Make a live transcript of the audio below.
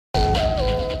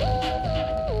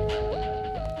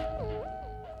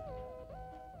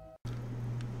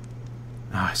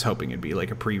I was hoping it'd be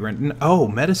like a pre-rent. Oh,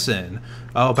 medicine.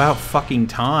 Oh, about fucking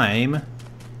time.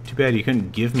 Too bad you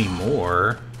couldn't give me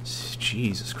more.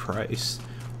 Jesus Christ.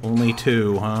 Only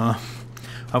 2, huh?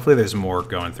 Hopefully there's more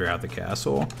going throughout the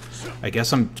castle. I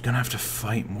guess I'm gonna have to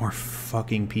fight more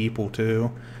fucking people,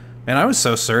 too. And I was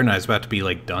so certain I was about to be,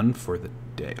 like, done for the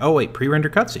day. Oh, wait, pre-render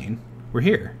cutscene. We're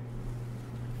here.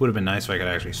 Would have been nice if I could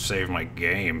actually save my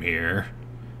game here.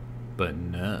 But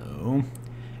no.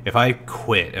 If I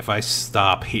quit, if I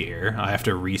stop here, I have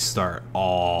to restart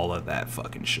all of that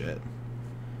fucking shit.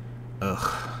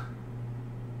 Ugh.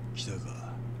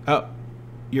 Oh,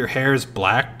 your hair's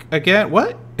black again?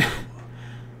 What?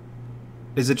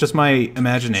 Is it just my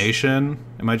imagination?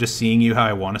 Am I just seeing you how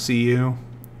I want to see you?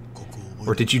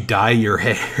 Or did you dye your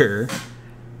hair?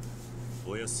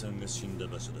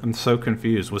 I'm so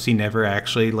confused. Was he never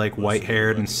actually, like,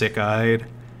 white-haired and sick-eyed?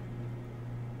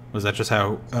 Was that just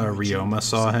how Ryoma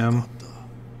saw him?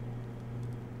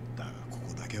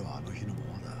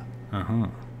 Uh-huh.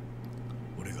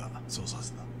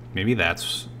 Maybe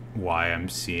that's why I'm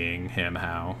seeing him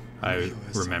how I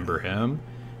remember him.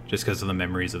 Just because of the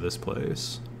memories of this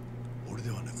place.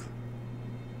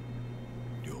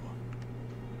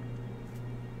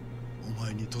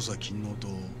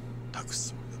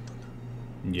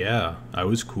 Yeah, I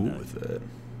was cool with it.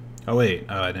 Oh wait,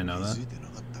 oh, I didn't know that.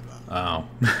 Oh,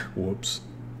 whoops.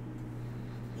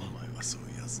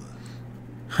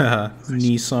 Haha,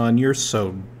 Nissan, you're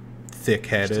so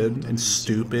thick-headed and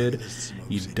stupid,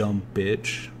 you dumb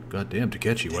bitch. Goddamn,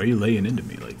 Takechi, why are you laying into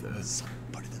me like that?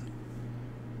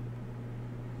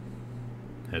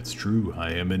 That's true,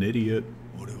 I am an idiot.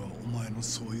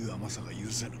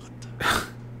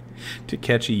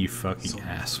 Takechi, you fucking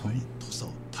asshole.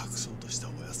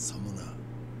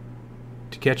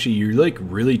 Takechi, you're like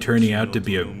really turning out to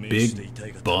be a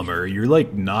big bummer. You're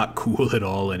like not cool at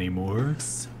all anymore.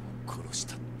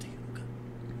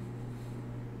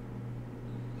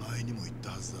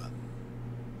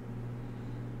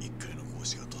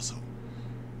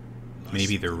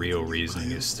 Maybe the real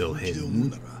reason is still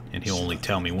hidden, and he'll only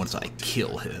tell me once I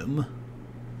kill him.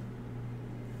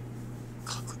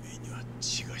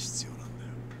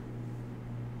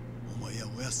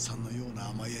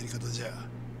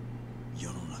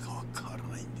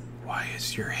 Why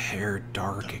is your hair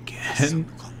dark again?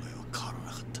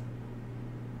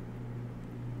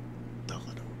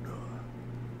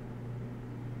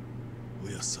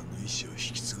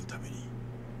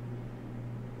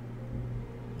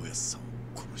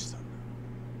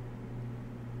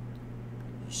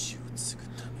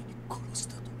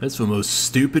 That's the most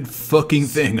stupid fucking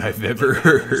thing I've ever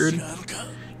heard.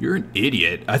 You're an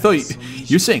idiot. I thought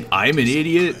you're saying I'm an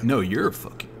idiot? No, you're a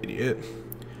fucking idiot.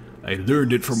 I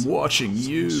learned it from watching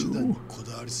you.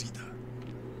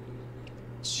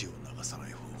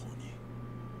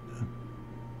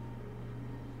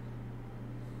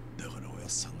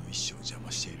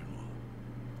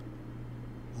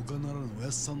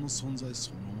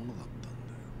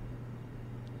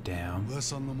 Damn.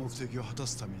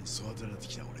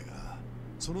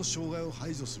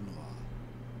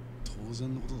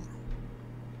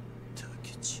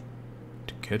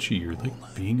 Takechi, you're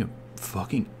like being a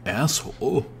fucking asshole.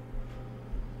 You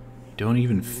don't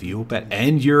even feel bad,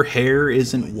 and your hair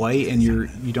isn't white, and you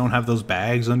don't have those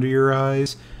bags under your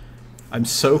eyes. I'm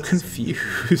so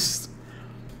confused.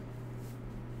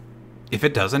 If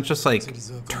it doesn't just like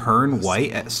turn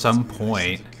white at some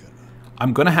point,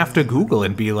 I'm gonna have to Google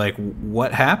and be like,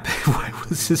 what happened? Why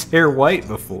was his hair white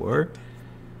before?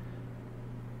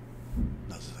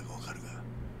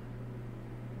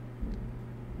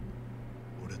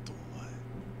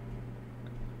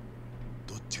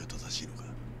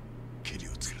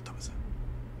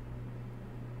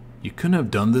 You couldn't have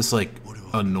done this like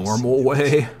a normal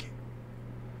way.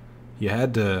 You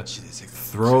had to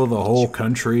throw the whole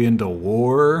country into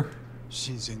war.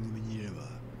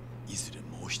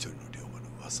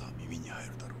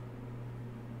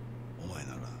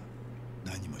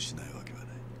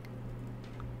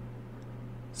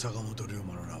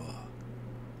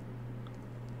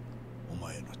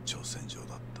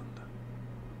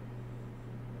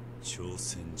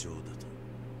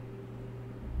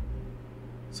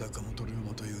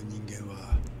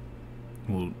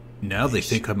 Well, now they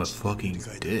think I'm a fucking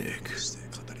dick.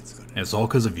 And it's all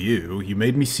because of you. You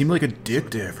made me seem like a dick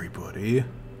to everybody.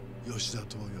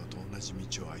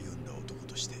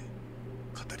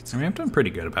 I mean, I've done pretty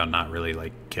good about not really,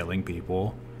 like, killing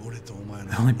people.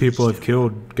 The only people I've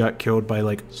killed got killed by,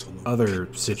 like,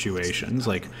 other situations.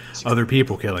 Like, other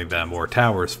people killing them or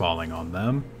towers falling on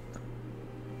them.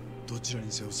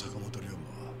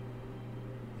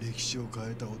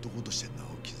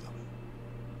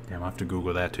 Damn, I'll have to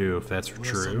Google that too, if that's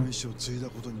true.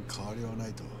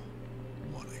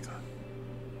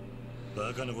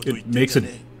 It makes a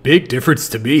big difference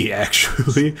to me,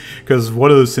 actually, because one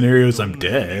of those scenarios I'm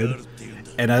dead,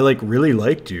 and I, like, really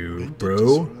liked you,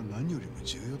 bro.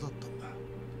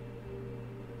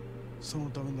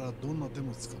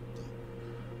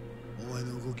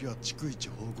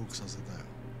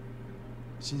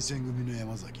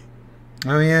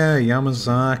 Oh yeah,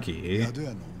 Yamazaki.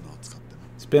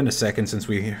 It's been a second since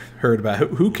we heard about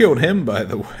who killed him, by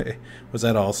the way. Was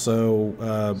that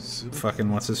also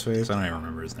fucking what's his face? I don't even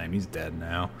remember his name. He's dead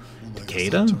now.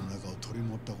 Takeda?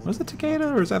 Was it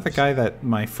Takeda, or is that the guy that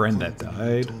my friend that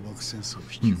died?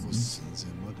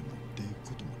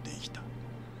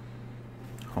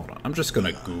 Hold on, I'm just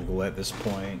gonna Google at this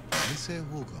point.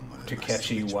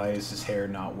 Takechi, why is his hair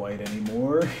not white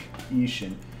anymore?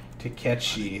 Ishin.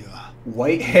 Takechi.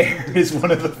 White hair is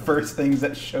one of the first things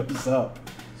that shows up.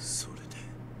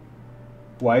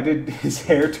 Why did his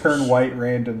hair turn white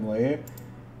randomly?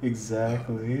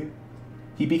 Exactly.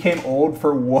 He became old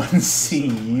for one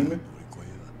scene.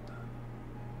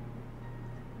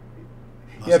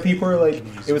 Yeah, people are like,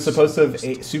 it was supposed to have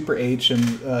super aged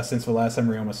since the last time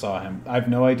Ryoma saw him. I have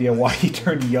no idea why he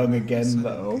turned young again,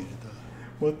 though.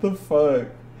 What the fuck?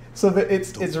 So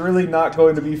it's really not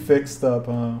going to be fixed up,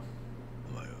 huh?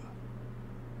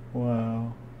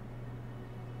 Wow.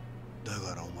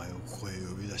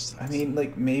 I mean,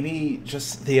 like, maybe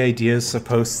just the idea is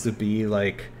supposed to be,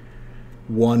 like,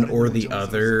 one or the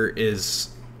other is,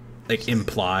 like,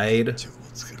 implied.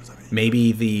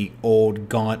 Maybe the old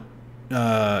gaunt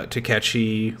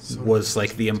Takechi was,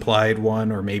 like, the implied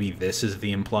one, or maybe this is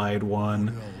the implied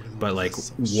one, but, like,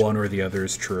 one or the other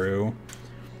is true.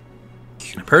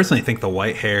 I personally think the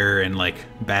white hair and, like,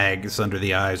 bags under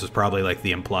the eyes was probably, like,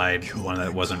 the implied one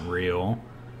that wasn't real.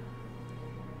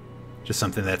 Just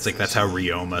something that's, like, that's how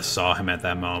Ryoma saw him at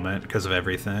that moment, because of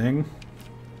everything.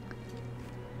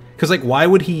 Because, like, why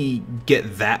would he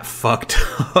get that fucked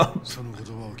up?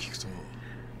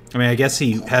 I mean, I guess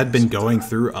he had been going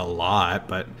through a lot,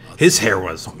 but his hair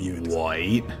was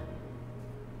white.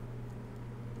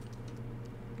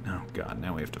 Oh god,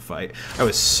 now we have to fight. I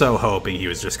was so hoping he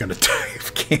was just gonna die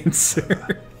of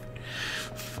cancer.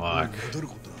 Fuck.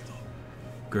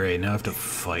 Great, now I have to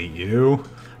fight you.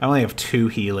 I only have 2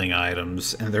 healing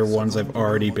items, and they're ones I've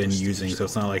already been using, so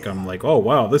it's not like I'm like, oh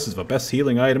wow, this is the best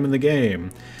healing item in the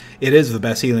game. It is the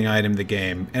best healing item in the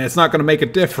game, and it's not gonna make a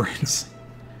difference.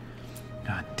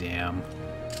 God damn.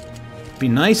 It'd be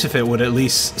nice if it would at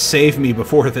least save me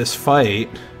before this fight.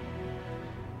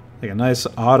 Like a nice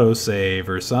autosave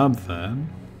or something.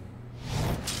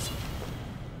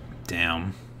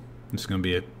 Damn. This is gonna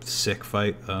be a sick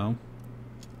fight, though.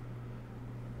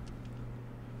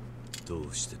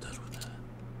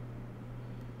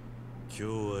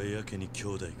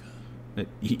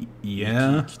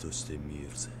 Yeah.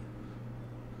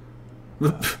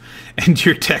 And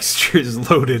your texture is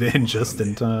loaded in just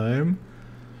in time.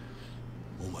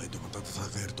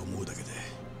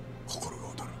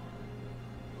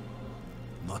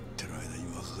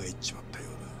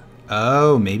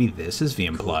 Oh, maybe this is the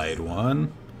implied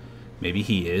one. Maybe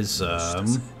he is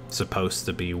supposed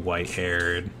to be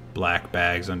white-haired, black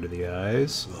bags under the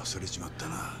eyes.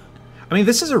 I mean,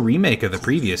 this is a remake of the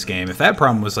previous game. If that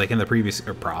problem was like in the previous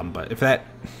but if that,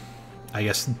 I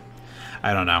guess,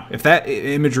 I don't know. If that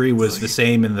imagery was the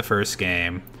same in the first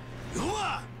game,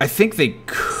 I think they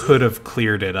could have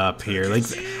cleared it up here. Like,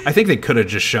 I think they could have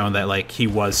just shown that, like, he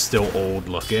was still old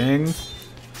looking.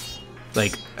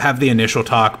 Like, have the initial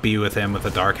talk be with him with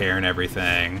the dark hair and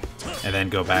everything, and then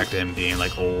go back to him being,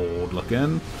 like, old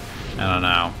looking. I don't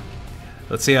know.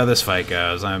 Let's see how this fight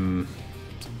goes. I'm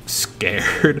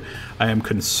scared. I am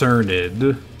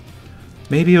concerned.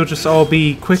 Maybe it'll just all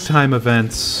be quick time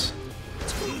events.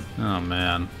 Oh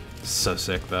man, so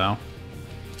sick though.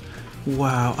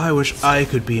 Wow, I wish I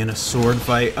could be in a sword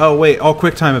fight. Oh wait, all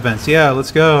quick time events. Yeah,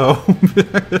 let's go.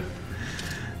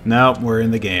 Nope, we're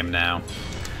in the game now.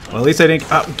 Well, at least I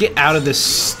didn't get out of this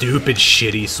stupid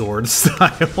shitty sword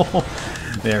style.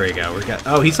 There we go.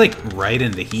 Oh, he's like right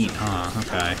in the heat, huh?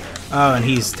 Okay. Oh, and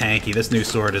he's tanky. This new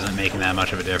sword isn't making that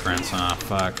much of a difference. Oh,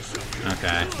 fuck.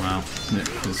 Okay, well,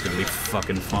 this is gonna be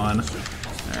fucking fun.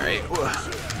 Alright.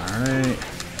 Alright.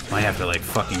 Might have to, like,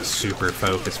 fucking super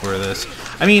focus for this.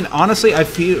 I mean, honestly, I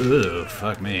feel... Ugh,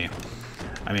 fuck me.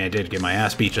 I mean, I did get my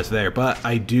ass beat just there, but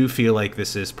I do feel like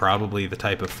this is probably the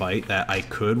type of fight that I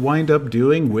could wind up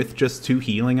doing with just 2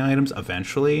 healing items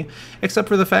eventually, except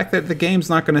for the fact that the game's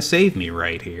not going to save me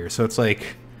right here, so it's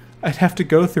like, I'd have to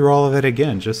go through all of it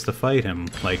again just to fight him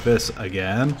like this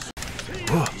again.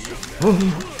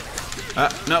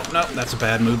 No, that's a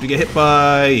bad move to get hit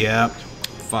by. Yeah.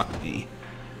 Fuck me.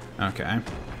 Okay.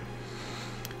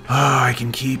 Oh, I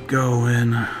can keep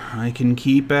going. I can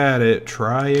keep at it.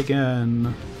 Try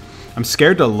again. I'm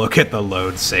scared to look at the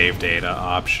load save data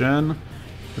option,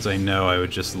 because I know I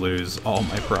would just lose all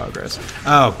my progress.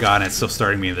 Oh god, it's still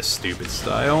starting me in this stupid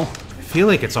style. I feel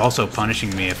like it's also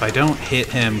punishing me. If I don't hit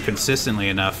him consistently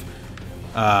enough,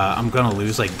 I'm gonna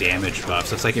lose like damage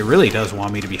buffs. It's like it really does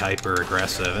want me to be hyper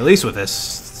aggressive, at least with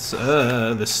this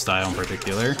this style in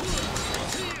particular.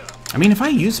 I mean, if I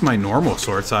use my normal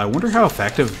sword style, I wonder how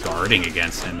effective guarding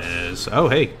against him is. Oh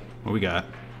hey, what we got?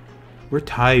 We're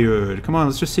tired. Come on,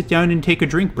 let's just sit down and take a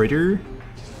drink, brother.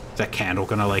 Is that candle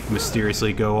gonna like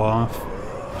mysteriously go off?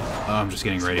 Oh, I'm just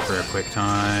getting ready for a quick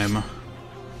time.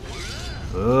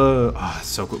 Oh, it's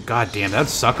so cool. God damn, that'd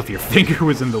suck if your finger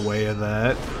was in the way of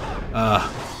that. That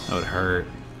would hurt.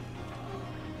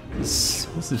 This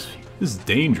is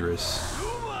dangerous.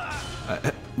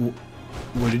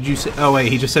 What did you say? Oh wait,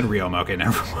 he just said Ryoma. Okay,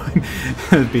 never mind.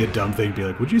 That'd be a dumb thing to be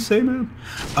like, what'd you say, man?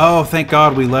 Oh, thank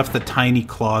God we left the tiny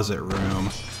closet room.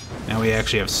 Now we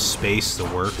actually have space to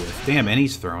work with. Damn, and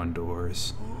he's throwing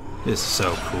doors. This is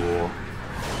so cool.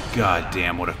 God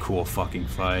damn, what a cool fucking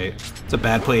fight. It's a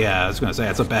bad place. Yeah, I was gonna say,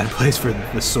 it's a bad place for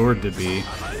the sword to be.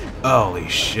 Holy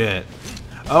shit.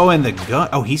 Oh, and the gun.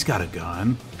 Oh, he's got a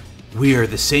gun. We are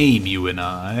the same, you and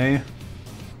I.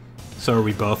 So are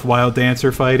we both Wild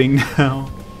Dancer fighting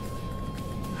now?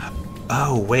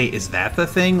 Oh, wait, is that the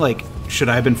thing? Like, should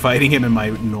I have been fighting him in my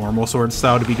normal sword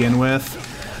style to begin with?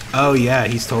 Oh, yeah,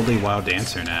 he's totally Wild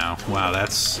Dancer now. Wow,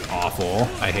 that's awful.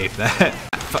 I hate that.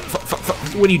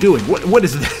 What are you doing? What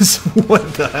is this?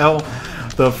 What the hell?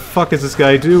 The fuck is this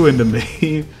guy doing to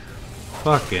me?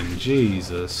 Fucking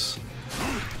Jesus.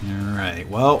 Alright,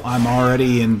 well, I'm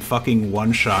already in fucking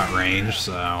one-shot range,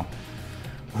 so...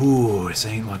 Ooh, this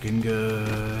ain't looking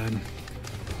good.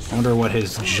 I wonder what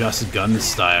his just gun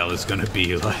style is gonna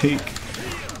be like.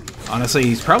 Honestly,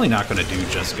 he's probably not gonna do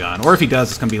just gun. Or if he does,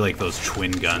 it's gonna be like those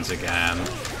twin guns again.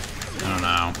 I don't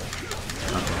know.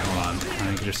 Okay, hold on.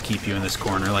 I can just keep you in this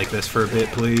corner like this for a bit,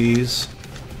 please.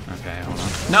 Okay, hold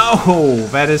on. No!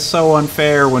 That is so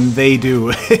unfair when they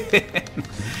do it.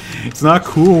 It's not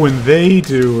cool when they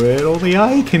do it. Only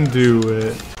I can do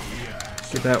it.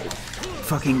 Get that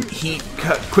fucking heat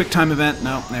cut quick time event.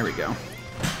 No, there we go.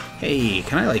 Hey,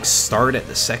 can I like start at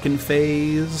the second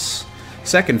phase?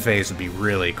 Second phase would be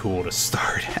really cool to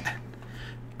start at.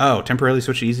 Oh, temporarily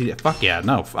switch to easy. Fuck yeah,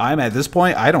 no. I'm at this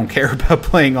point, I don't care about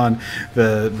playing on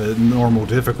the normal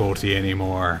difficulty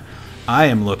anymore. I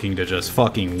am looking to just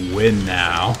fucking win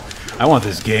now. I want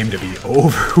this game to be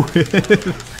over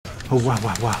with. Oh, wow,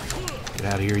 wow, wow. Get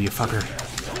out of here, you fucker.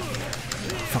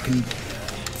 Fucking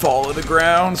fall to the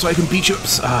ground so I can beat you up.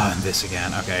 Ah, this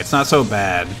again. Okay, it's not so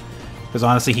bad. Because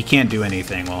honestly, he can't do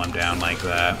anything while I'm down like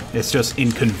that. It's just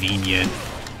inconvenient.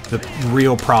 The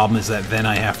real problem is that then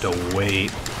I have to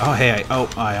wait. Oh, hey,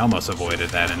 I almost avoided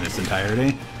that in its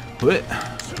entirety. What?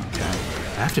 Okay.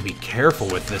 I have to be careful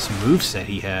with this moveset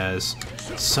he has.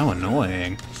 It's so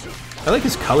annoying. I like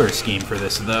his color scheme for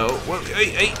this, though. Well,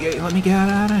 hey, let me get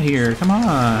out of here. Come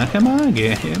on,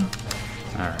 game.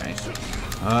 Alright.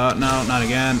 No, not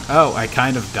again. Oh, I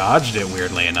kind of dodged it,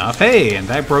 weirdly enough. Hey, and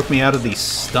that broke me out of the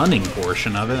stunning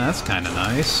portion of it. That's kind of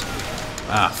nice.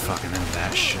 Ah, fucking end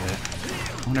that shit.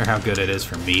 I wonder how good it is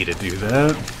for me to do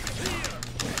that.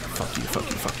 Fuck you, fuck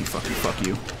you, fuck you, fuck you, fuck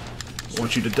you. I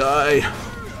want you to die.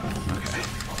 Okay.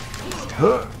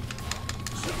 Huh.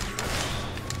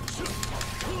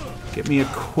 Get me a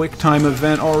quick time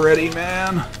event already,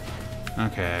 man.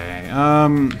 Okay,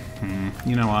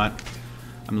 you know what?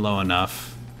 I'm low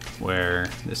enough where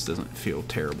this doesn't feel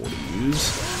terrible to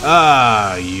use.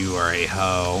 Ah, you are a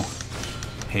hoe.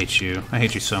 Hate you. I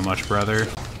hate you so much, brother.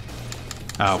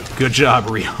 Oh, good job,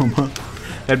 Ryoma.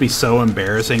 That'd be so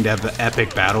embarrassing to have the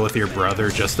epic battle with your brother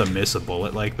just to miss a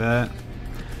bullet like that.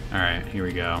 Alright, here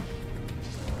we go.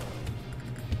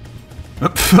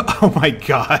 Oh my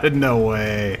god, no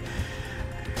way.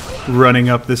 Running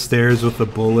up the stairs with the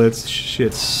bullets.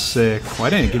 Shit's sick.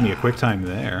 Why didn't it give me a quick time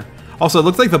there? Also, it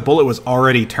looks like the bullet was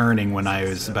already turning when I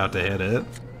was about to hit it.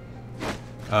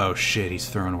 Oh shit, he's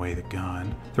throwing away the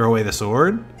gun. Throw away the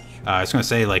sword? I was gonna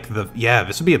say, like, yeah,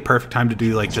 this would be a perfect time to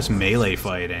do, like, just melee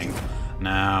fighting.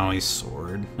 No, he's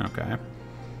sword. Okay.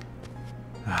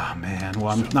 Oh, man. Well,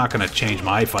 I'm not gonna change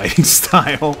my fighting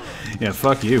style. Yeah,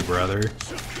 fuck you, brother.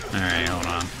 Alright, hold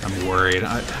on. I'm worried.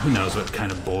 Who knows what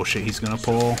kind of bullshit he's gonna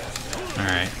pull.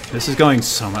 Alright. This is going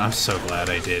so much. I'm so glad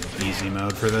I did easy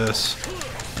mode for this.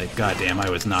 Like, goddamn, I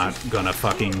was not gonna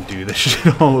fucking do this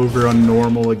shit all over on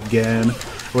normal again.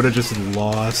 Would have just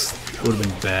lost. Would have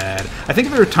been bad. I think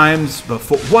there were times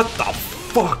before... What the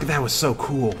fuck? That was so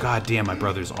cool. God damn, my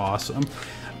brother's awesome.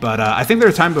 But I think there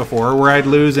was a time before where I'd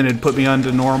lose and it'd put me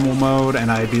onto normal mode,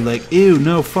 and I'd be like, ew,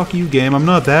 no, fuck you, game. I'm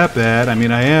not that bad. I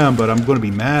mean, I am, but I'm going to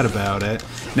be mad about it.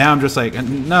 Now I'm just like,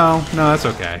 no, that's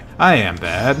okay. I am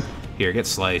bad. Here, get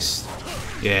sliced.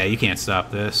 Yeah, you can't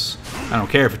stop this. I don't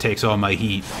care if it takes all my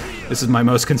heat. This is my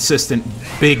most consistent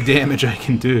big damage I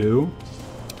can do.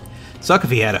 Suck if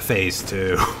he had a phase,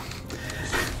 too.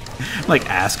 I'm like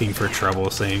asking for trouble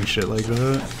saying shit like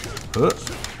that.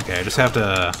 Okay, I just have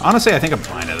to... Honestly, I think I'm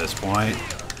fine at this point.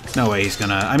 No way he's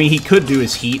gonna... I mean, he could do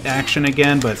his heat action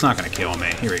again, but it's not gonna kill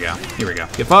me. Here we go. Here we go.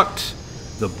 Get fucked.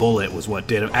 The bullet was what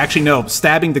did him. Actually, no.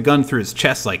 Stabbing the gun through his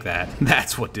chest like that.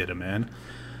 That's what did him in.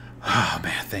 Oh,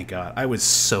 man. Thank God. I was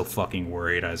so fucking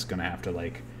worried I was gonna have to,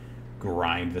 like,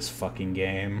 grind this fucking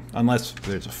game. Unless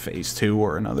there's a phase 2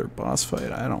 or another boss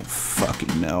fight. I don't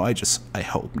fucking know. I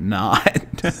hope not.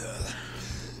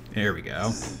 There we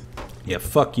go. Yeah,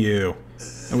 fuck you.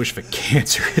 I wish the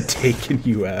cancer had taken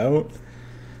you out.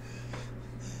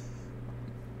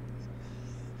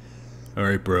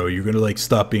 Alright, bro, you're gonna, like,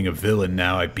 stop being a villain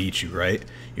now I beat you, right?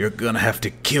 You're gonna have to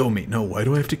kill me. No, why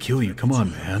do I have to kill you? Come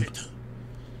on, man.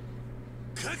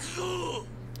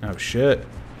 Oh, shit.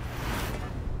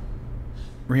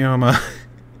 Ryoma.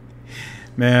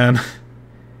 Man.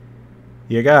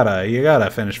 You gotta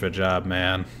finish the job,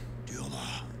 man.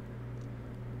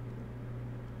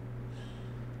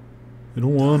 I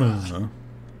don't wanna.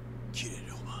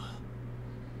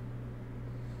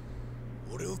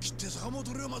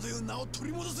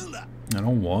 I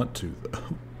don't want to, though.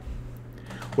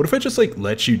 What if I just, like,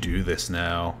 let you do this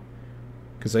now?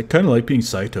 Because I kind of like being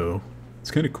Saito.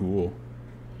 It's kind of cool.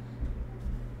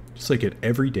 Just like an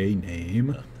everyday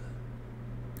name.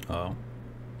 Oh.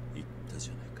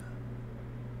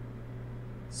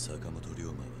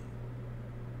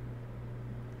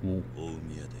 Well,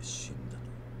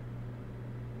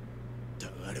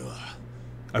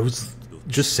 I was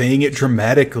just saying it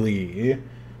dramatically.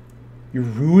 You're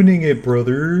ruining it,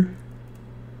 brother.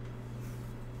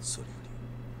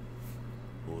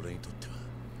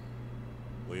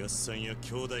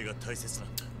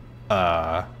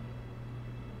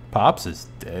 Pops is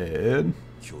dead.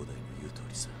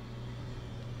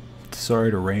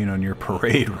 Sorry to rain on your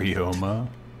parade, Ryoma.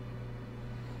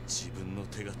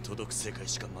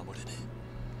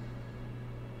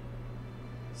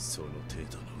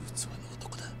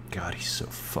 God, he's so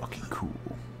fucking cool.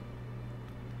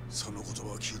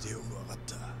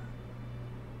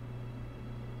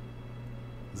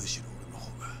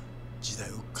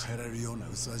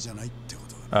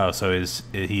 Oh, so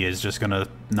he is just gonna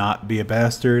not be a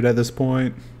bastard at this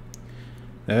point?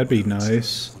 That'd be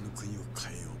nice.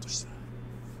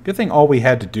 Good thing all we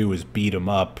had to do was beat him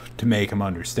up to make him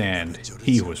understand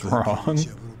he was wrong.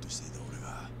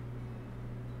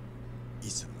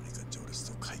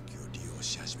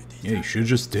 Yeah, you should've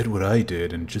just did what I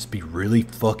did and just be really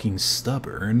fucking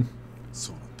stubborn.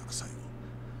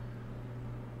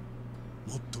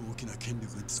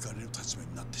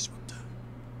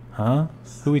 Huh?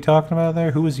 Who are we talking about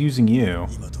there? Who was using you?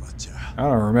 I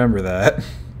don't remember that.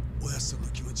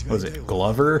 Was it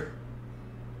Glover?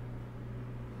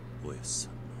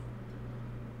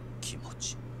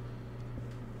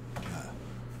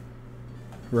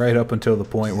 Right up until the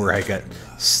point where I got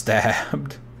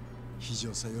stabbed.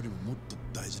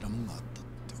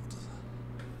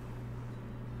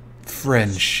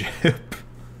 Friendship.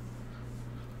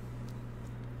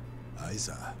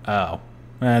 Oh,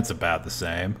 that's about the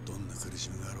same.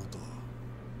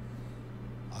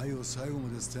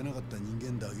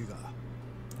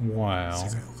 Wow.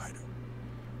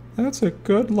 That's a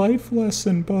good life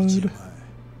lesson, bud.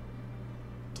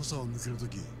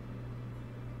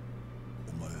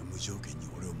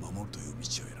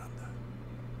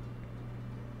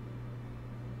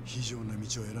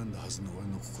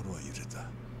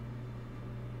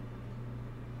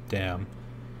 Damn.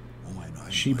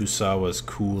 Shibusawa's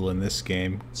cool in this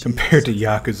game compared to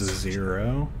Yakuza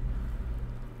 0.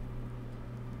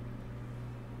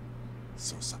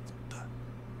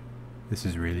 This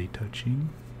is really touching.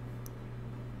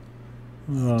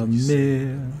 Oh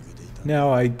man.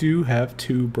 Now I do have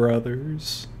 2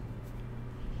 brothers.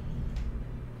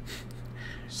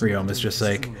 Ryoma's just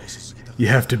like, you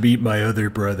have to beat my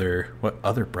other brother. What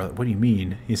other brother? What do you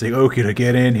mean? He's like, okay, to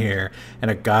get in here.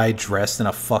 And a guy dressed in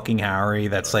a fucking Haori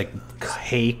that's like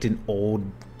caked in old,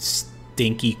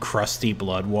 stinky, crusty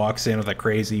blood walks in with a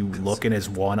crazy look in his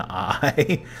one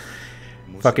eye.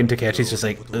 Fucking Takechi's just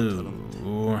like,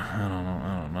 ooh,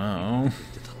 I don't know.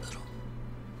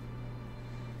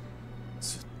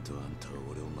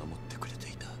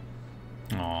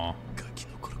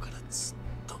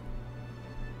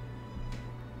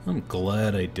 I'm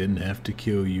glad I didn't have to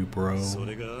kill you, bro.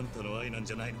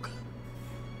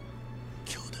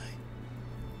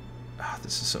 Ah,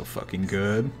 this is so fucking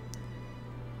good.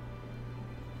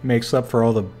 Makes up for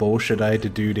all the bullshit I had to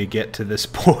do to get to this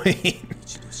point.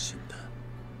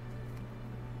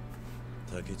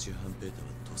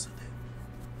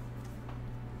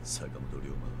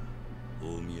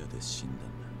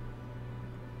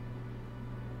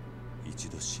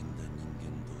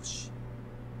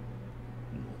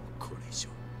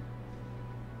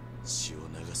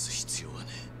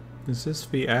 Is this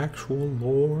the actual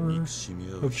lore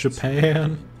of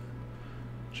Japan?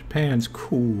 Japan's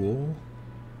cool.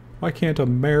 Why can't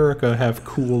America have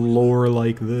cool lore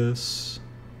like this?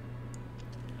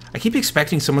 I keep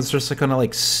expecting someone's just like gonna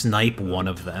like snipe one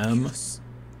of them.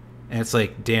 And it's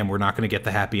like, damn, we're not gonna get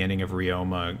the happy ending of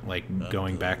Ryoma like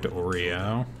going back to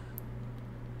Oreo.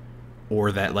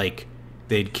 Or that like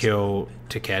they'd kill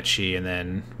Takechi and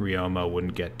then Ryoma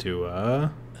wouldn't get to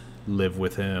live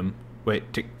with him. Wait,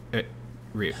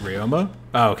 Ryoma?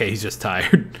 Oh, okay, he's just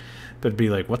tired. But it'd be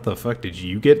like, what the fuck, did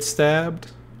you get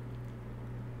stabbed?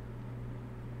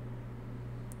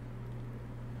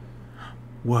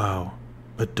 Wow,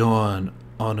 a dawn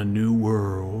on a new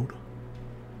world.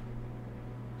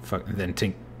 Fuck, and then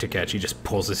Takechi just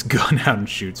pulls his gun out and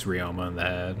shoots Ryoma in the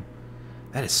head.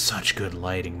 That is such good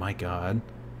lighting, my god.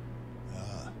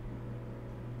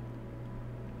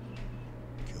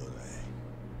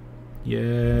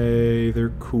 Yay, they're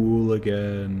cool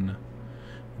again.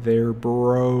 They're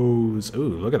bros.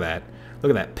 Ooh, look at that.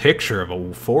 Look at that picture of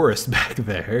a forest back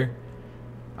there.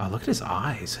 Oh, look at his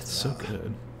eyes. It's so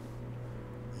good.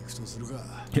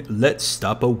 Let's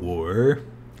stop a war.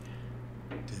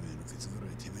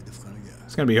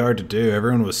 It's gonna be hard to do.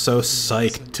 Everyone was so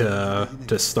psyched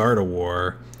to start a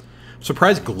war. I'm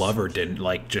surprised Glover didn't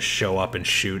like just show up and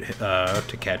shoot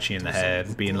Takechi in the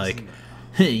head, being like,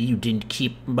 "Hey, you didn't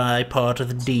keep my part of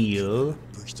the deal."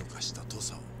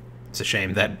 It's a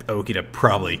shame that Okita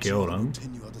probably killed him.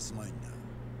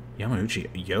 Yamauchi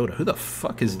Yoda, who the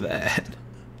fuck is that?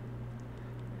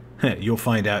 You'll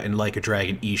find out in Like a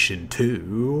Dragon Ishin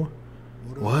 2.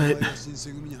 What?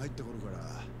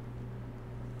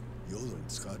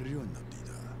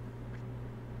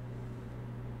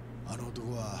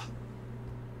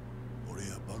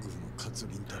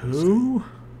 Who?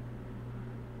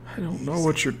 I don't know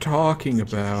what you're talking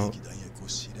about.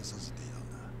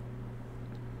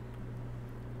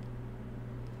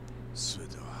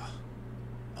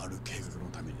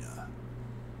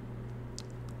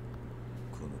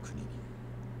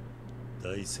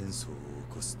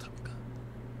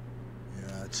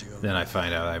 Then I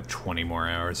find out I have 20 more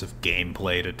hours of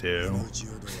gameplay to do.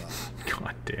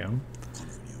 God damn.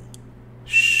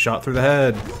 Shot through the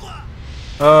head.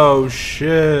 Oh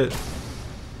shit.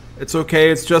 It's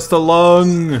okay, it's just a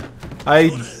lung.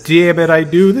 Damn it, I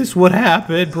knew this would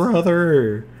happen,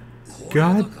 brother.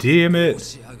 God damn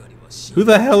it. Who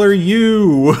the hell are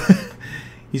you?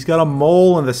 He's got a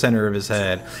mole in the center of his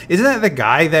head. Isn't that the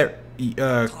guy that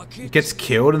gets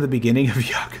killed in the beginning of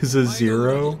Yakuza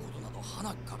 0?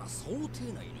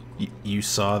 You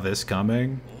saw this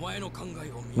coming?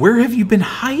 Where have you been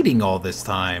hiding all this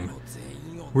time?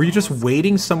 Were you just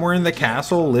waiting somewhere in the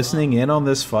castle, listening in on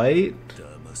this fight?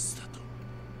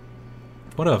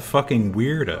 What a fucking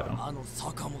weirdo.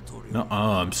 Nuh-uh,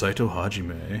 I'm Saito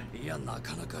Hajime.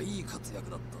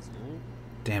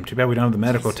 Damn, too bad we don't have the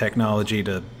medical technology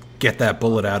to get that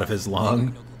bullet out of his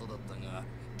lung.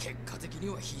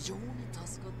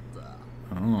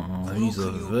 Oh, he's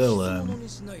a villain.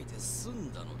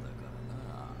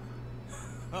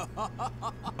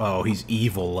 Oh, he's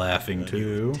evil laughing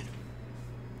too.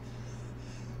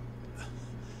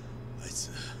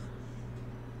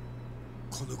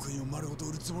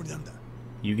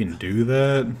 You can do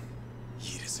that?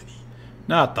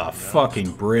 Not the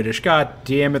fucking British. God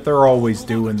damn it, they're always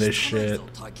doing this shit.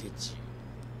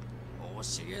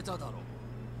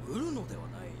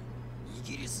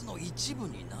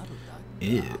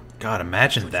 Ew. God,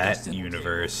 imagine that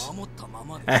universe.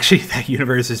 Actually, that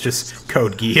universe is just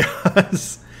Code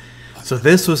Geass. So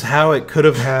this was how it could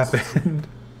have happened.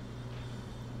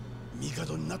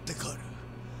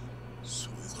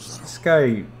 This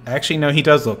guy, actually no, he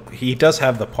does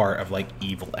have the part of like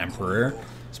evil emperor,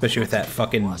 especially with that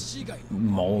fucking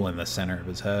mole in the center of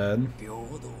his head.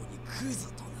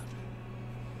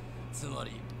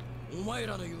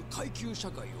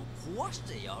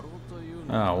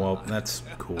 Oh, well, that's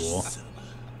cool.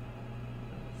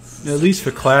 At least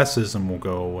the classism will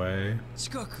go away.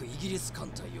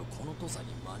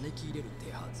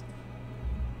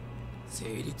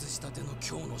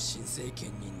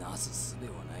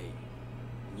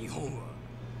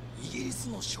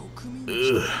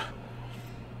 Ugh.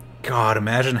 God,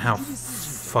 imagine how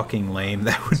fucking lame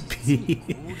that would be.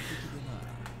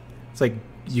 It's like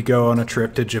you go on a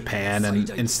trip to Japan and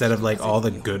instead of like all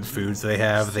the good foods they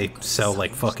have, they sell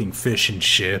like fucking fish and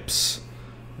chips.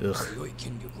 Ugh.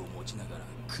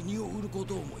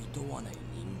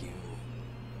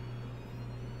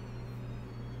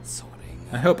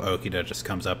 I hope Okida just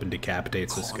comes up and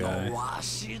decapitates this guy.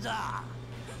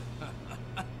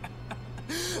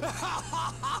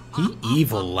 He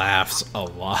evil laughs a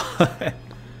lot.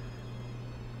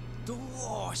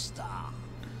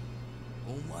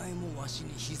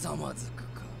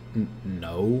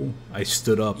 No, I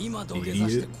stood up,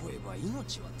 idiot.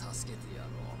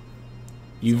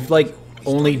 You've like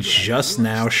only just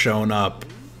now shown up.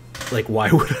 Like,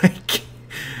 why would I?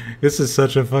 This is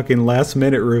such a fucking last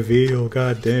minute reveal,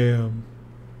 god damn.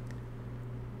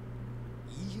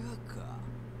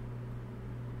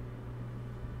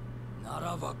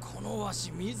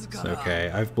 It's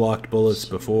okay, I've blocked bullets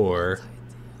before.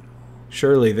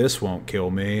 Surely this won't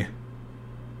kill me.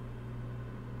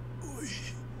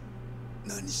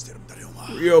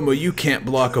 Ryoma, you can't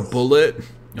block a bullet.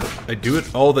 I do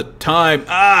it all the time.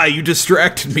 Ah, you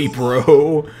distracted me,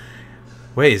 bro.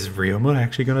 Wait, is Ryoma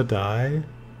actually gonna die?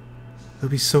 That'll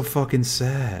be so fucking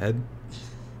sad.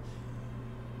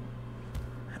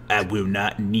 I will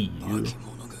not need you.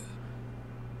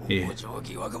 Yeah.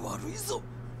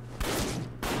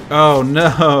 Oh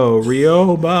no,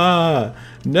 Ryoma!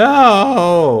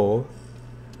 No!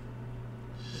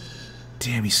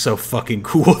 Damn, he's so fucking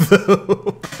cool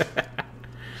though.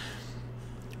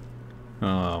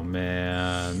 Oh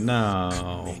man,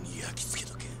 no.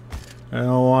 I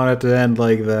don't want it to end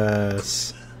like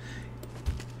this.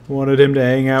 I wanted him to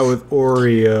hang out with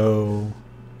Oreo.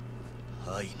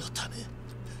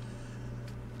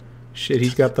 Shit,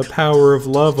 he's got the power of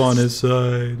love on his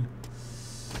side.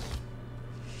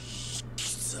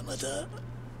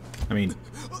 I mean,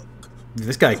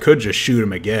 this guy could just shoot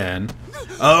him again.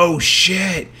 Oh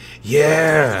shit!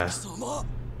 Yeah!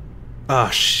 Oh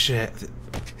shit.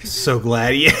 So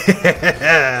glad.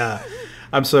 Yeah!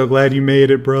 I'm so glad you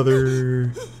made it,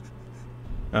 brother.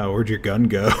 Oh, where'd your gun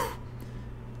go?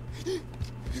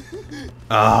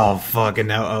 Oh, fucking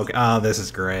no. Okay. Oh, this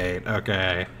is great.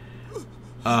 Okay.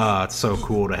 Oh, it's so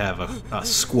cool to have a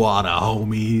squad of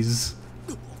homies.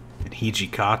 And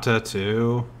Hijikata,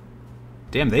 too.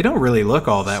 Damn, they don't really look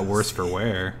all that worse for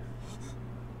wear.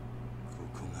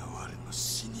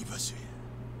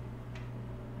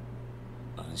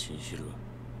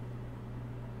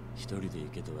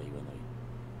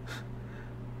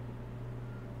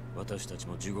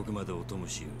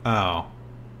 Oh.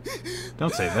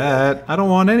 Don't say that. I don't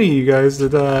want any of you guys to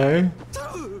die.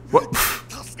 What?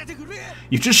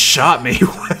 You just shot me.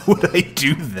 Why would I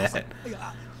do that?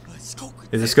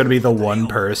 Is this going to be the one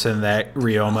person that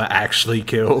Ryoma actually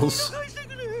kills?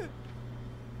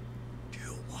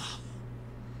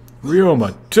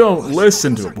 Ryoma, don't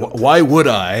listen to him. Why would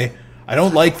I? I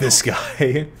don't like this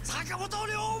guy.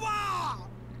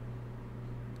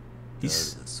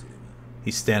 He's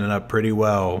standing up pretty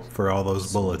well for all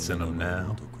those bullets in him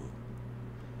now.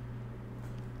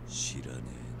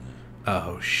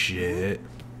 Oh shit.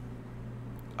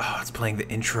 Oh, it's playing the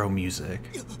intro music.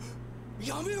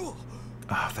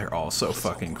 Oh, they're all so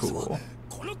fucking cool.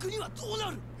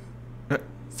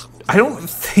 I don't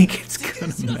think it's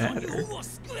gonna matter.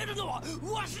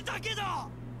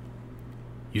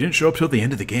 You didn't show up till the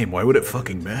end of the game. Why would it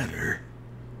fucking matter?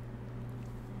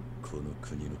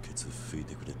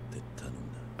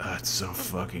 That's so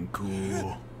fucking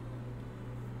cool.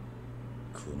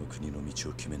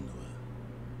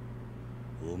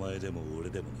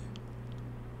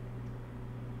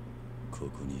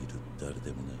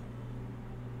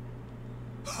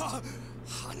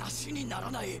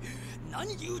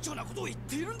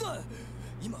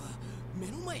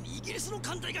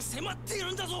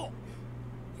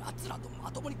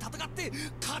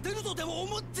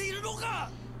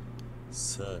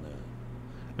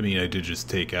 I mean, I did just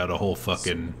take out a whole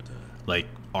fucking, like,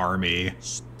 army.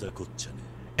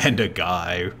 And a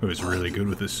guy who's really good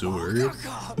with a sword.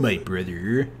 My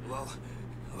brother.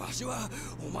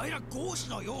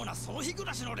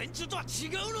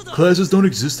 Classes don't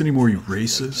exist anymore, you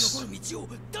racist.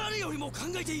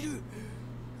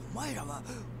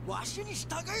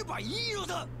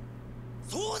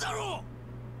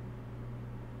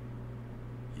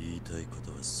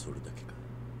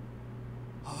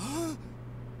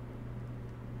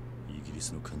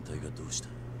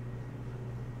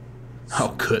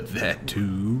 I'll cut that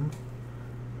too.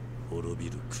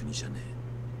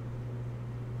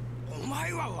 お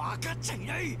前は分かっちゃい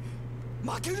ない。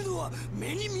負けるのは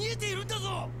目に見えているんだ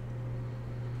ぞ。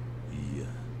いや。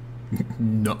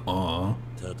Nuh-uh.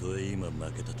 たとえ今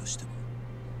負けたとしても、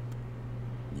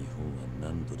日本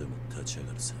は何度でも立ち上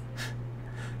がるさ。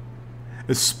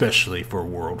Especially for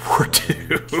World War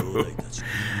II.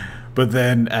 But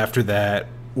then after that,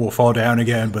 we'll fall down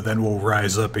again, but then we'll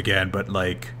rise up again, but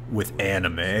like with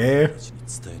anime.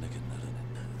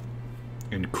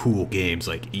 And cool games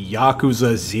like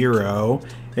Yakuza 0.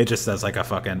 It just does like a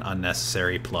fucking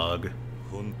unnecessary plug.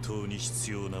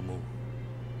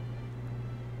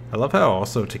 I love how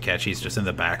also Takechi's just in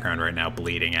the background right now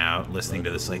bleeding out, listening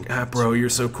to this like, ah bro, you're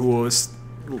so cool, this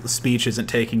speech isn't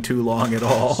taking too long at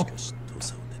all.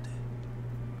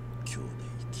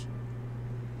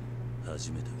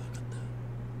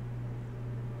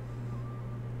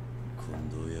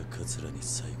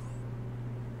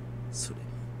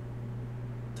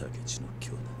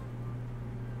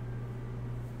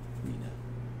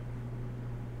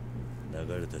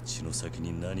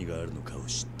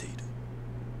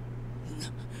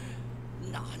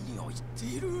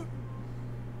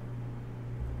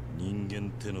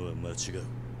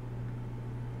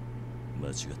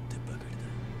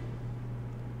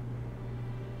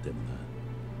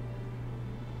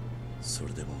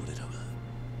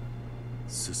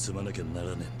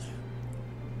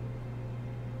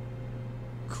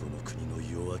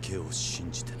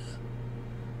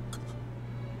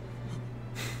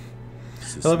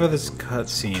 I love how this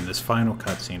cutscene, this final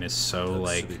cutscene, is so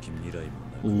like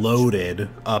loaded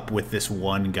up with this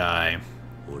one guy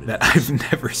that I've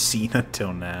never seen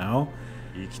until now.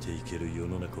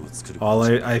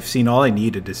 I've seen all I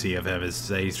needed to see of him is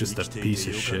that he's just a piece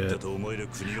of shit.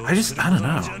 I don't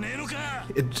know.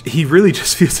 He really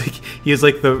just feels like he is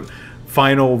like the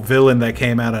final villain that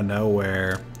came out of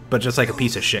nowhere, but just like a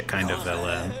piece of shit kind of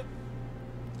villain.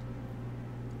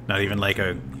 Not even like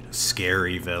a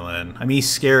scary villain. I mean, he's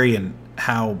scary in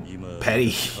how petty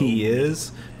he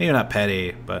is. Maybe not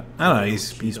petty, but I don't know,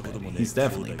 he's petty. He's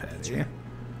definitely petty.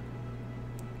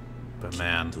 But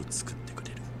man,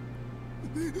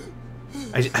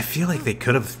 I feel like they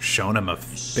could have shown him a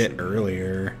bit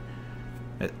earlier.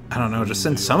 I don't know, just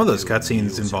in some of those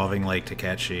cutscenes involving like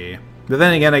Takechi. But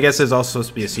then again, I guess there's also supposed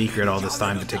to be a secret all this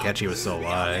time that Takechi was still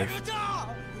alive.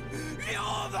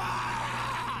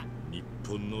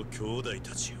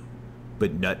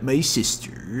 But not my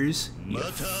sisters. You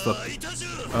fuck.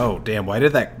 Oh, damn, why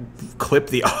did that clip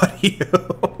the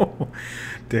audio?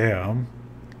 Damn.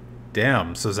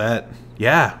 Damn, so is that...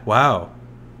 Yeah, wow.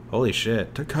 Holy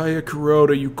shit. Takaya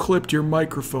Kuroda, you clipped your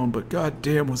microphone, but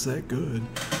goddamn was that good.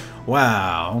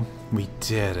 Wow. We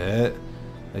did it.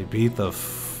 I beat the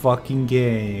fucking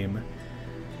game.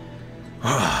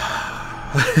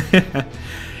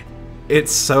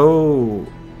 It's so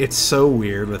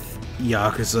weird with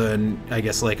Yakuza and I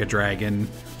guess like a Dragon,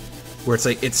 where it's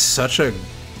like it's such a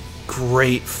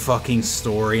great fucking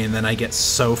story and then I get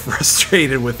so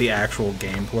frustrated with the actual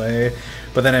gameplay,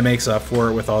 but then it makes up for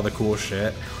it with all the cool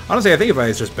shit. Honestly, I think if I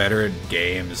was just better at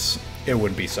games, it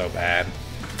wouldn't be so bad.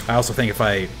 I also think if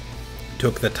I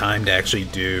took the time to actually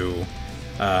do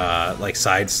like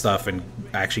side stuff and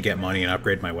actually get money and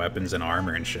upgrade my weapons and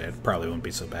armor and shit, probably wouldn't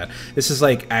be so bad. This is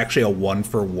like actually a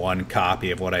one-for-one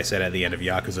copy of what I said at the end of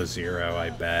Yakuza 0, I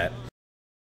bet.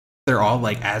 They're all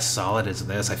like as solid as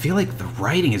this. I feel like the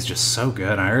writing is just so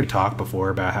good. I already talked before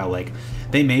about how like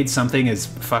they made something as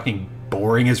fucking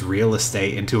boring as real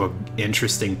estate into an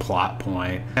interesting plot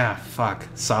point. Yeah, fuck.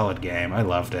 Solid game. I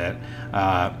loved it.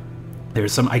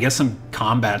 There's some, I guess, some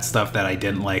combat stuff that I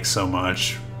didn't like so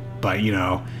much, but you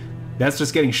know, that's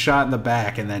just getting shot in the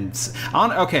back and then...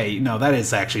 Okay, no, that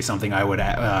is actually something I would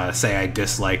say I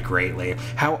dislike greatly.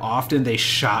 How often they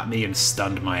shot me and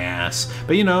stunned my ass.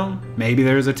 But you know, maybe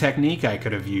there's a technique I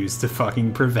could have used to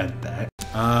fucking prevent that.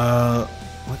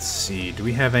 Let's see, do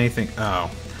we have anything...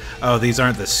 Oh, these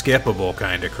aren't the skippable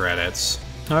kind of credits.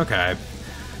 Okay.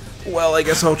 Well, I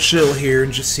guess I'll chill here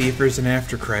and just see if there's an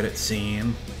after credit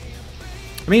scene.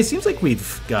 I mean, it seems like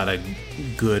we've got a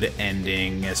good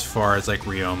ending as far as, like,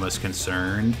 Ryoma's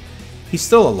concerned. He's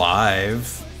still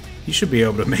alive. He should be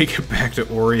able to make it back to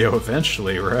Oreo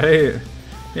eventually, right?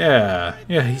 Yeah,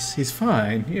 he's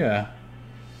fine, yeah.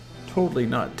 Totally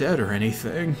not dead or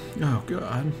anything. Oh,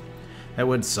 God. That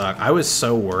would suck. I was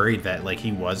so worried that, like,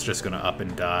 he was just gonna up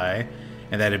and die,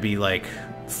 and that it'd be, like,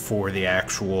 for the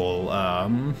actual,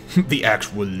 the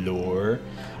actual lore.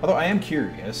 Although, I am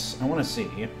curious. I want to see.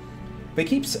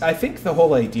 I think the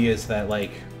whole idea is that,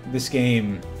 like, this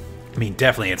game, I mean,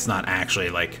 definitely it's not actually,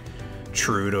 like,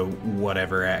 true to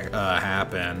whatever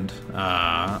happened,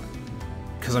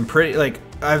 because I'm pretty, like,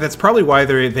 that's probably why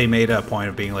they made a point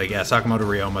of being like, yeah, Sakamoto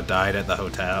Ryoma died at the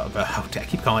hotel. I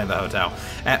keep calling it the hotel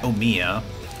at Omiya,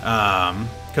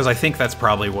 because I think that's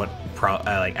probably what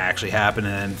like actually happened.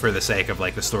 And for the sake of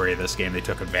like the story of this game, they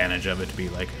took advantage of it to be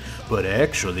like, but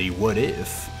actually, what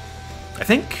if? I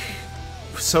think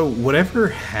so. Whatever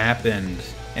happened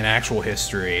in actual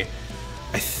history,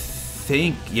 I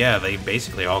think, yeah, they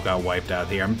basically all got wiped out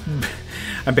here.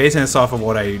 I'm basing this off of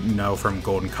what I know from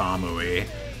Golden Kamui,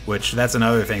 which that's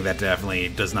another thing that definitely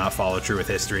does not follow true with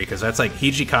history, because that's like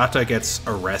Hijikata gets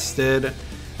arrested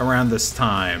around this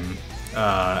time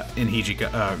in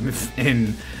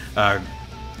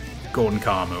Golden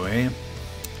Kamui,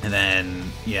 and then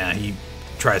yeah, he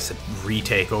tries to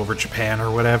retake over Japan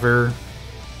or whatever.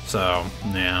 So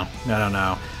yeah, I don't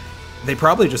know. They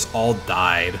probably just all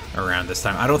died around this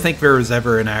time. I don't think there was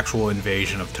ever an actual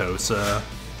invasion of Tosa.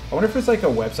 I wonder if there's like a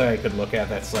website I could look at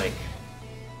that's like,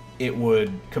 it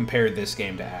would compare this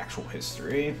game to actual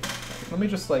history. Let me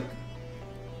just like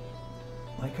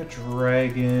a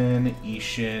Dragon,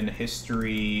 Ishin,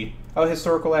 history. Oh,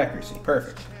 historical accuracy.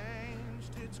 Perfect.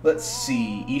 Let's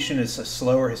see. Ishin is a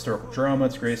slower historical drama.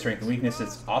 Its greatest strength and weakness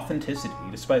is authenticity.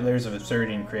 Despite layers of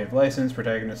absurdity and creative license,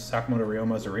 protagonist Sakamoto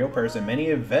Ryoma is a real person. Many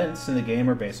events in the game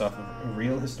are based off of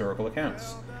real historical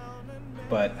accounts.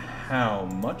 But how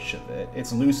much of it?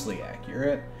 It's loosely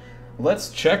accurate.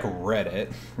 Let's check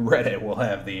Reddit. Reddit will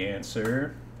have the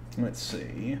answer. Let's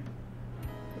see.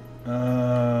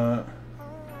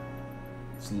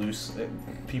 It's loose.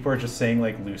 People are just saying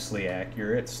like loosely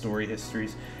accurate. Story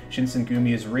histories.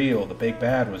 Shinsengumi is real. The Big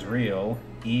Bad was real.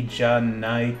 Ija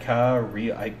Naika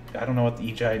real. I don't know what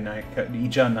the Ija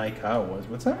Naika was.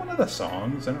 What's that one of the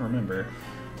songs? I don't remember.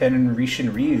 Tenon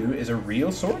Rishin Ryu is a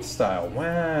real sword style.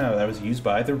 Wow, that was used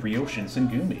by the real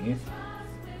Shinsengumi.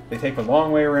 They take a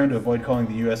long way around to avoid calling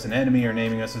the U.S. an enemy or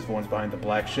naming us as the ones behind the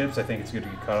black ships. I think it's good to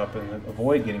get caught up in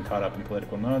avoid getting caught up in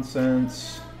political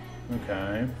nonsense.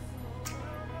 Okay.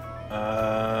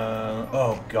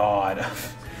 Oh god.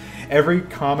 Every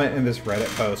comment in this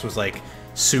Reddit post was like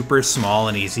super small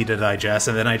and easy to digest,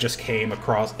 and then I just came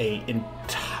across an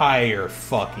entire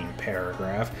fucking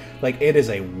paragraph. Like, it is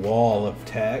a wall of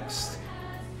text.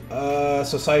 So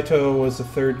Saito was the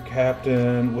third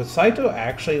captain. Was Saito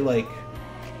actually like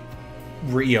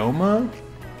Ryoma?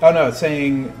 Oh no, it's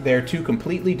saying they're two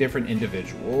completely different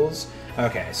individuals.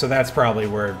 Okay, so that's probably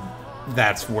where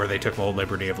they took the whole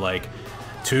liberty of like,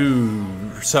 two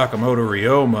Sakamoto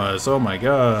Ryomas, oh my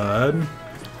god.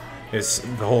 It's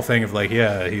the whole thing of like,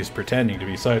 yeah, he's pretending to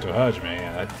be Saito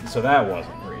Hajime, so that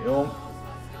wasn't real.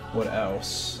 What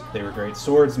else? They were great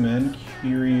swordsmen.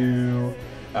 Kiryu...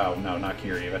 Oh, no, not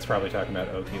Kiryu. That's probably talking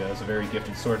about Okita. It's a very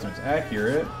gifted swordsman. It's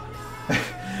accurate.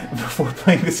 Before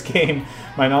playing this game,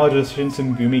 my knowledge of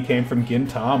Shinsengumi came from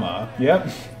Gintama. Yep.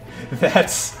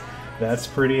 That's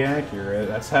pretty accurate.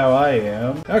 That's how I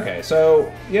am. Okay,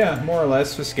 so, yeah, more or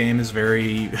less, this game is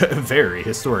very, very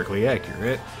historically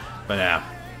accurate. But, yeah.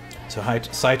 So,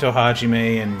 Saito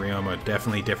Hajime and Ryoma,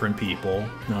 definitely different people.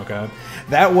 Okay.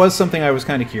 That was something I was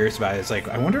kind of curious about. It's like,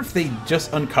 I wonder if they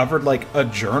just uncovered, like, a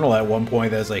journal at one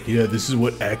point that's like, yeah, this is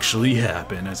what actually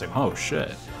happened. I was like, oh,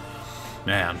 shit.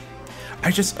 Man. I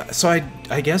guess...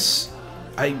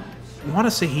 I want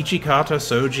to say Hijikata,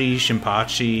 Soji,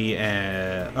 Shinpachi,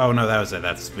 and... Oh, no, that was it.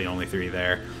 That's the only three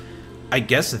there. I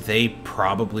guess they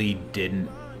probably didn't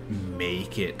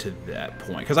make it to that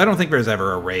point. Because I don't think there's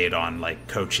ever a raid on, like,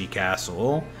 Kochi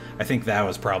Castle. I think that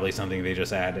was probably something they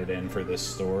just added in for this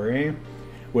story.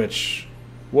 Which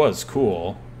was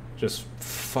cool. Just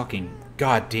fucking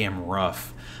goddamn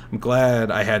rough. I'm glad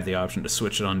I had the option to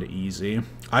switch it on to easy.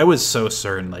 I was so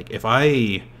certain, like, if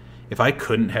I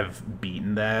couldn't have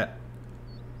beaten that,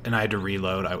 and I had to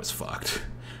reload, I was fucked.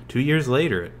 2 years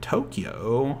later at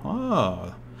Tokyo.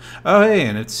 Oh, hey,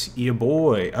 and it's your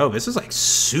boy. Oh, this is like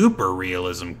super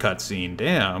realism cutscene.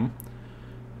 Damn.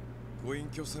 Oh,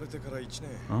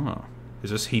 is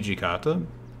this Hijikata?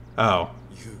 Oh,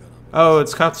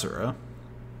 it's Katsura.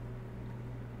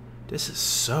 This is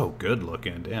so good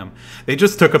looking. Damn. They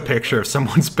just took a picture of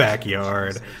someone's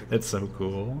backyard. That's so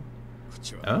cool.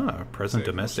 Oh, present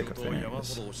domestic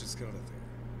affairs.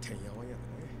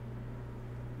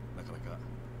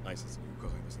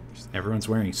 Everyone's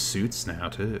wearing suits now,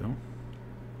 too.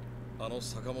 Oh,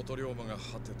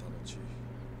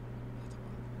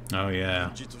 yeah.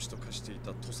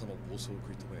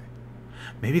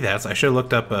 Maybe that's... I should have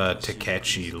looked up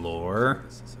Takechi lore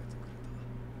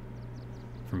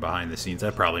from behind the scenes.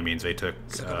 That probably means they took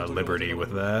liberty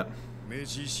with that.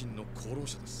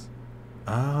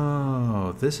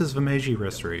 Oh, this is the Meiji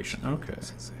Restoration. Okay.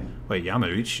 Wait,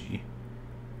 Yamauchi.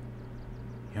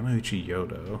 Yamauchi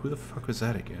Yodo. Who the fuck was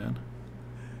that again?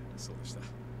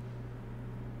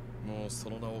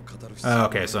 Oh,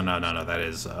 okay, so no, that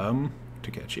is,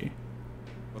 Takechi.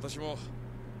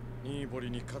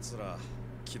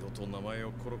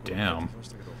 Damn.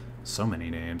 So many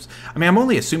names. I mean, I'm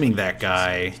only assuming that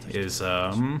guy is,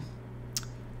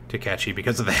 Takechi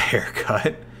because of the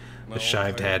haircut. The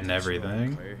shaved head and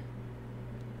everything.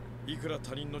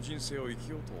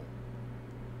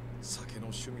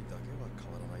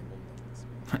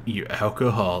 You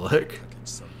alcoholic.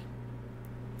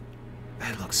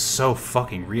 That looks so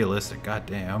fucking realistic,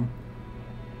 goddamn.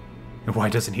 And why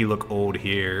doesn't he look old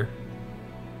here?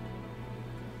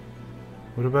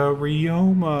 What about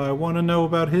Ryoma? I want to know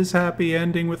about his happy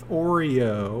ending with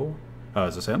Oreo. Oh,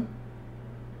 is this him?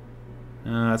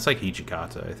 It's like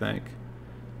Hijikata, I think.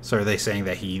 So are they saying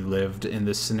that he lived in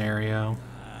this scenario?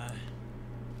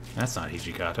 That's not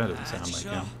Hijikata, that doesn't sound like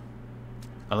him.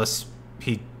 Unless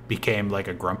he became like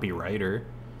a grumpy writer.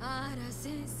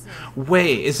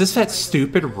 Wait, is this that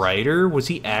stupid writer? Was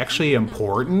he actually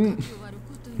important?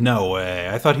 No way,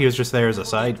 I thought he was just there as a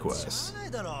side quest.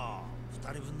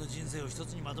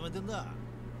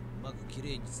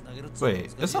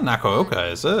 Wait, it's not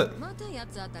Nakaoka, is it?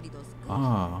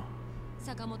 Oh.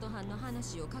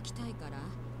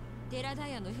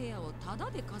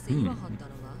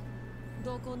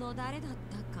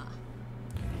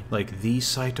 Like the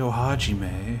Saito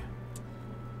Hajime.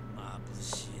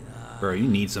 Bro, you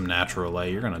need some natural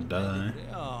light, you're gonna die.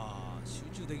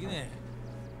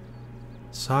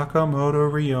 Sakamoto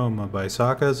Ryoma by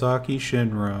Sakazaki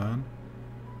Shinran.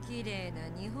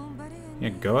 Yeah,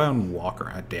 go out and walk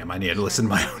around. Damn, I need to listen to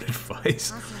my own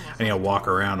advice. I need to walk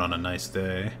around on a nice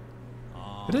day.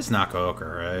 It is Nakaoka,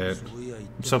 right?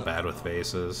 I'm so bad with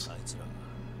faces.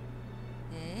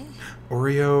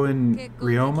 Oreo and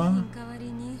Ryoma?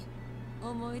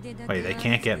 Wait, they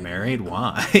can't get married?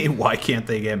 Why? Why can't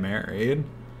they get married?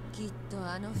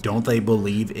 Don't they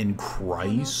believe in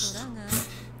Christ?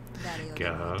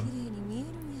 God.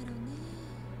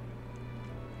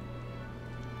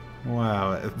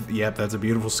 Wow, yep, that's a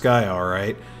beautiful sky,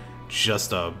 alright.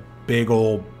 Just a big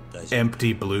old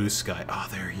empty blue sky. Oh,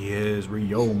 there he is,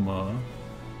 Ryoma.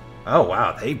 Oh,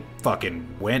 wow, they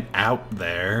fucking went out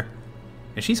there.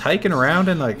 And she's hiking around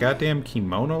in a goddamn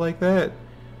kimono like that?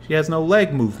 She has no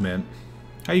leg movement.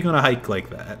 How are you gonna hike like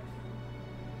that?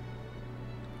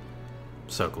 I'm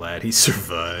so glad he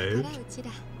survived.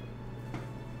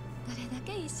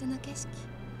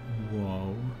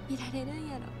 Whoa.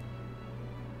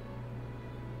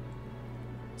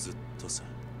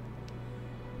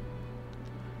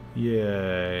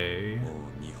 Yay.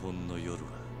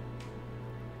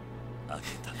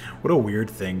 What a weird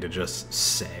thing to just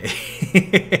say.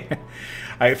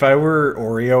 If I were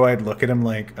Oreo, I'd look at him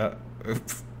like,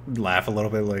 laugh a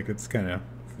little bit, like, it's kind of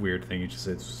weird thing you just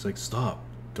said. It's just like, stop,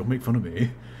 don't make fun of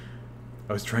me.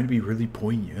 I was trying to be really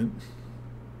poignant.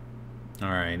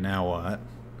 Alright, now what?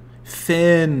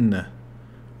 Finn!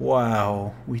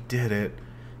 Wow, we did it.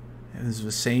 It was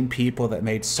the same people that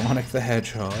made Sonic the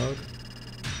Hedgehog.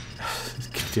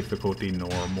 Difficulty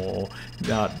normal.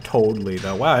 Not totally,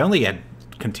 though. Wow, I only had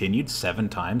continued 7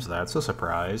 times. That's a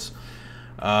surprise.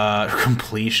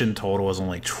 Completion total was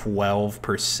only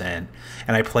 12%.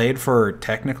 And I played for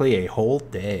technically a whole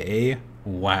day.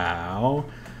 Wow.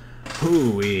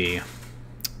 Hooey.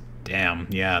 Damn,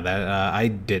 yeah, that I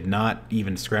did not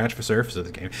even scratch the surface of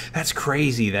the game. That's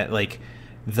crazy that, like,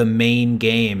 the main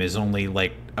game is only,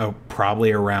 like,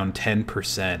 probably around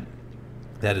 10%.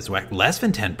 That is whack. Less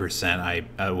than 10%,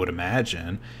 I would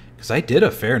imagine. Because I did a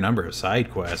fair number of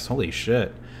side quests. Holy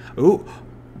shit. Ooh.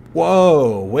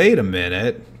 Whoa, wait a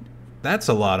minute. That's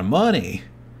a lot of money.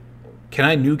 Can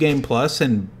I New Game Plus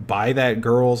and buy that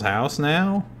girl's house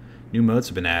now? New modes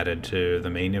have been added to the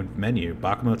main menu.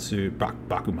 Bakumutsu.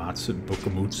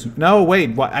 No,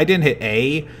 wait, what? I didn't hit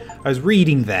A. I was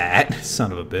reading that.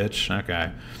 Son of a bitch.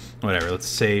 Okay. Whatever, let's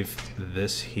save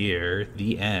this here.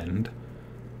 The end.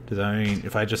 Does that mean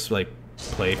if I just, like,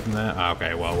 play from that? Oh,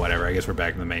 okay, well, whatever. I guess we're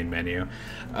back in the main menu.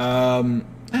 I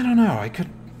don't know.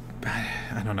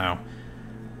 I don't know.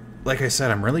 Like I said,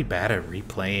 I'm really bad at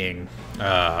replaying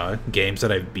games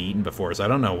that I've beaten before, so I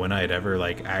don't know when I'd ever,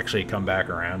 like, actually come back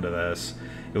around to this.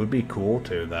 It would be cool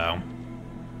to, though.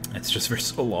 It's just for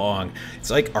so long.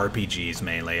 It's like RPGs,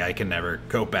 mainly. I can never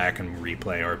go back and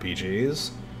replay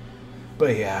RPGs.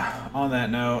 But yeah, on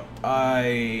that note, I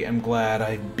am glad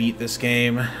I beat this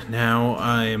game. Now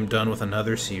I am done with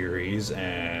another series,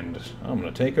 and I'm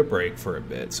going to take a break for a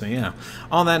bit. So yeah,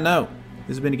 on that note,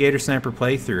 this has been a Gator Sniper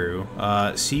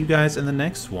playthrough. See you guys in the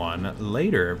next one.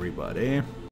 Later, everybody.